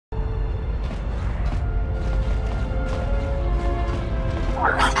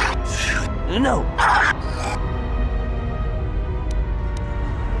No!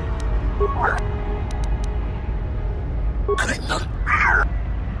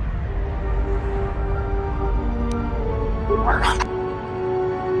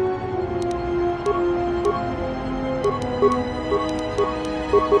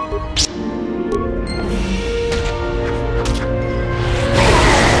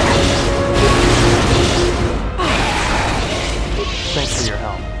 Thanks for your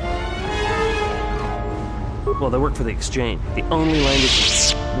help. Well, they work for the Exchange. The only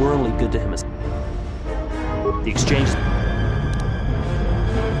language we're only good to him is the Exchange.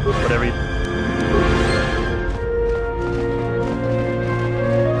 Whatever you...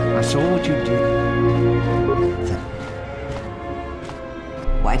 I saw what you did.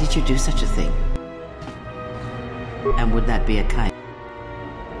 Why did you do such a thing? And would that be a kind?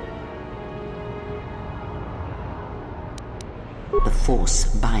 The Force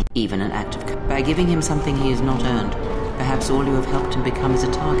bind even an act of... By giving him something he has not earned, perhaps all you have helped him become is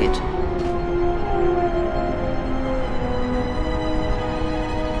a target.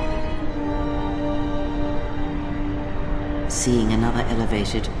 Seeing another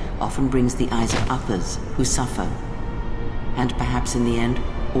elevated often brings the eyes of others who suffer. And perhaps in the end,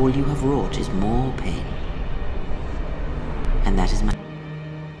 all you have wrought is more pain. And that is my...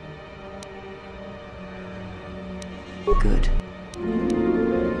 Good.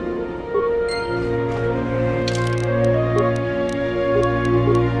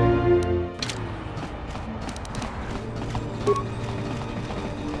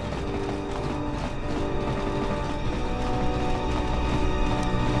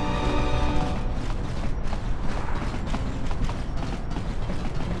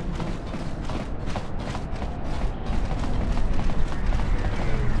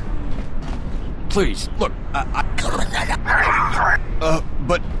 Please, look,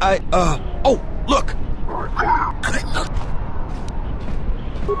 but oh, look!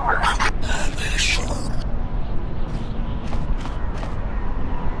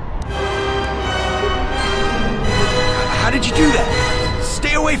 How did you do that?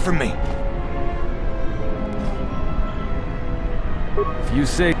 Stay away from me! If you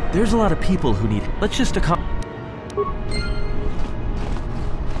say there's a lot of people who need... Let's just accomplish...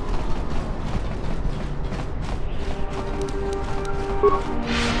 Your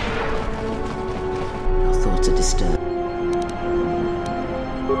thoughts are disturbed.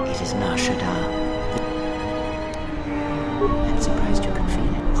 It is Nashadar. I'm surprised you can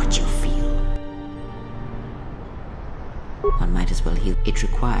feel it. What you feel. One might as well heal. It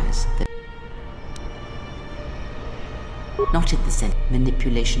requires that... Not in the sense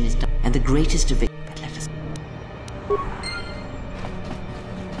manipulation is done, and the greatest of it. But let us...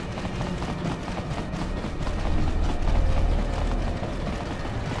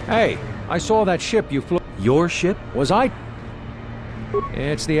 Hey, I saw that ship you flew. Your ship? Was I?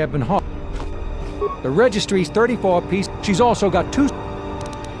 It's the Ebon Hawk. The registry's 34 piece. She's also got 2.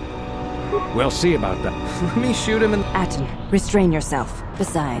 We'll see about that. Let me shoot him in... Atton, restrain yourself.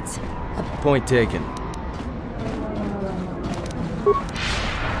 Besides... Point taken.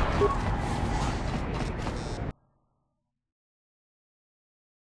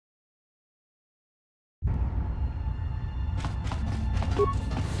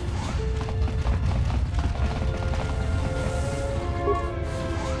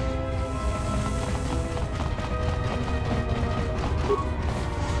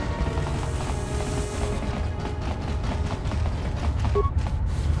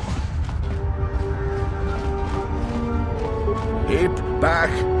 Keep back,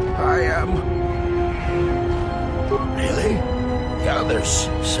 I am. Really? The others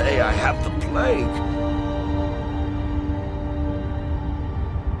say I have the plague.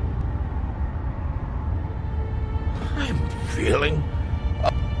 I'm feeling...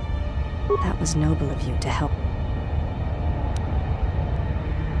 That was noble of you to help.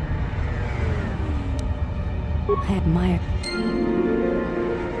 I admire...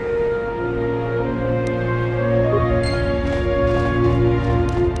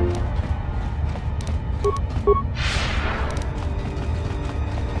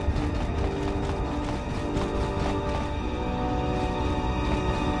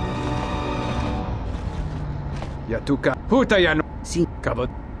 Yatuka. Hutayan. Si. Kabot.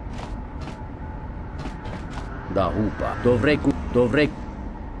 Da hupa. Dovrei.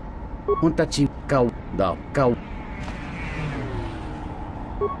 Huntachi kau. Da kau.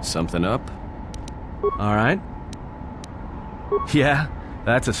 Something up? All right. Yeah,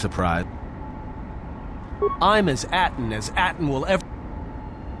 that's a surprise. I'm as Atton will ever...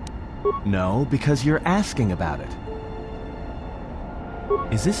 No, because you're asking about it.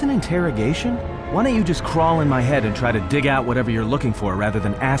 Is this an interrogation? Why don't you just crawl in my head and try to dig out whatever you're looking for rather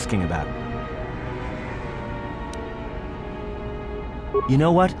than asking about it? You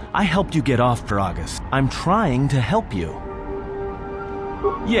know what? I helped you get off August. I'm trying to help you.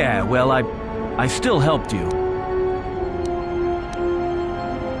 Yeah, well, I still helped you.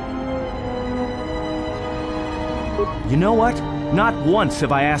 You know what? Not once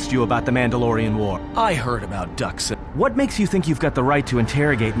have I asked you about the Mandalorian War. I heard about ducks. What makes you think you've got the right to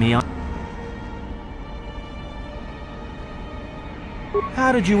interrogate me on...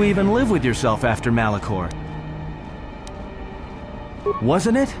 How did you even live with yourself after Malachor?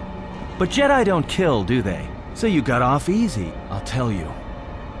 Wasn't it? But Jedi don't kill, do they? So you got off easy, I'll tell you.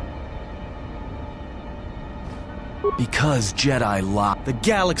 Because Jedi lie. The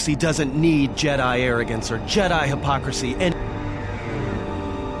galaxy doesn't need Jedi arrogance or Jedi hypocrisy, and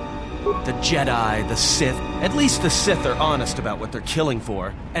the Jedi, the Sith, at least the Sith are honest about what they're killing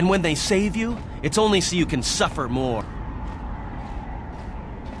for. And when they save you, it's only so you can suffer more.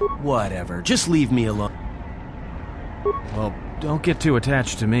 Whatever, just leave me alone. Well, don't get too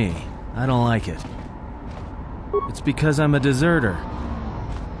attached to me. I don't like it. It's because I'm a deserter.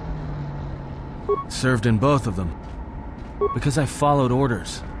 Served in both of them. Because I followed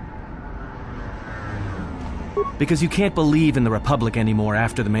orders. Because you can't believe in the Republic anymore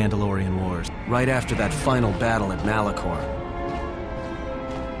after the Mandalorian Wars. Right after that final battle at Malachor.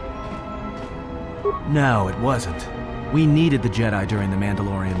 No, it wasn't. We needed the Jedi during the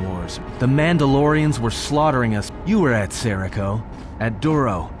Mandalorian Wars. The Mandalorians were slaughtering us. You were at Serico, at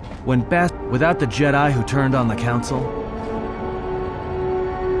Duro, when without the Jedi who turned on the Council.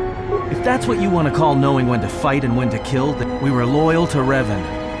 If that's what you want to call knowing when to fight and when to kill, then we were loyal to Revan.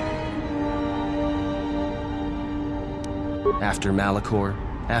 After Malachor,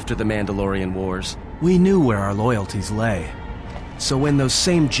 after the Mandalorian Wars, we knew where our loyalties lay. So when those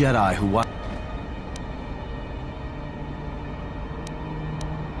same Jedi who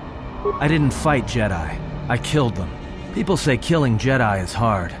I didn't fight Jedi. I killed them. People say killing Jedi is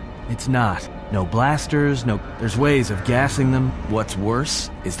hard. It's not. No blasters, there's ways of gassing them. What's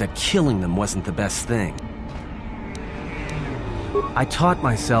worse is that killing them wasn't the best thing. I taught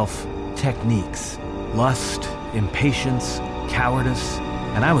myself techniques. Lust, impatience, cowardice,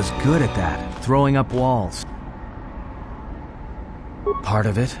 and I was good at that, throwing up walls. Part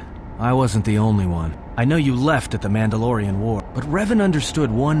of it, I wasn't the only one. I know you left at the Mandalorian War, but Revan understood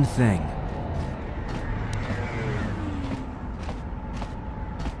one thing.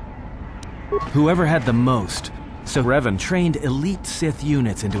 Whoever had the most, so Revan trained elite Sith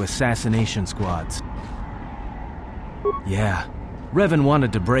units into assassination squads. Yeah, Revan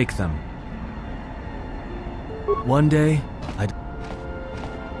wanted to break them. One day,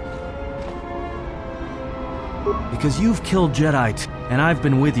 because you've killed Jedi and I've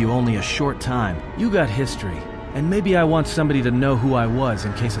been with you only a short time. You got history, and maybe I want somebody to know who I was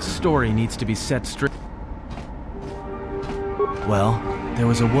in case a story needs to be set straight. Well, there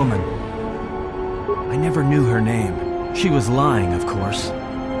was a woman. I never knew her name. She was lying, of course.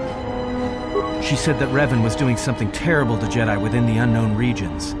 She said that Revan was doing something terrible to Jedi within the unknown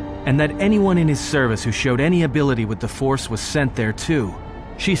regions, and that anyone in his service who showed any ability with the Force was sent there too.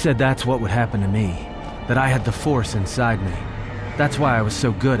 She said that's what would happen to me, that I had the Force inside me. That's why I was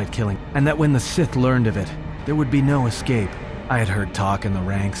so good at killing, and that when the Sith learned of it, there would be no escape. I had heard talk in the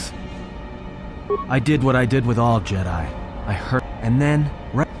ranks. I did what I did with all Jedi. I heard, and then...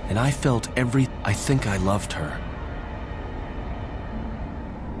 And I felt I think I loved her.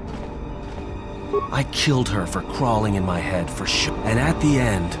 I killed her for crawling in my head for sure. And at the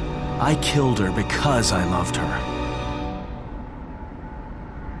end, I killed her because I loved her.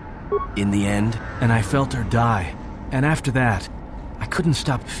 In the end... And I felt her die. And after that, I couldn't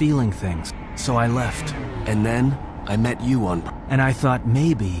stop feeling things, so I left. And then, I met you on... And I thought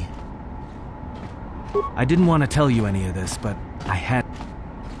maybe... I didn't want to tell you any of this, but I had...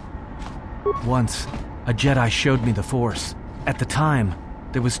 Once, a Jedi showed me the Force. At the time,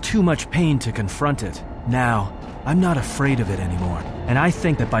 there was too much pain to confront it. Now, I'm not afraid of it anymore. And I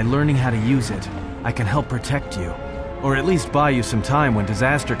think that by learning how to use it, I can help protect you. Or at least buy you some time when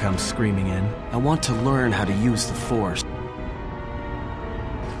disaster comes screaming in. I want to learn how to use the Force.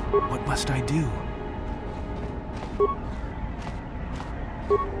 What must I do?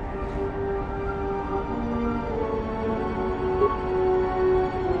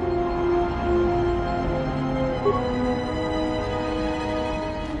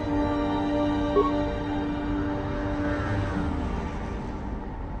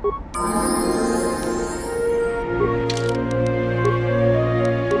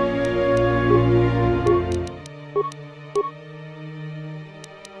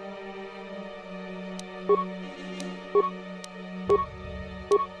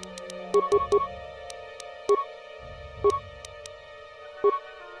 You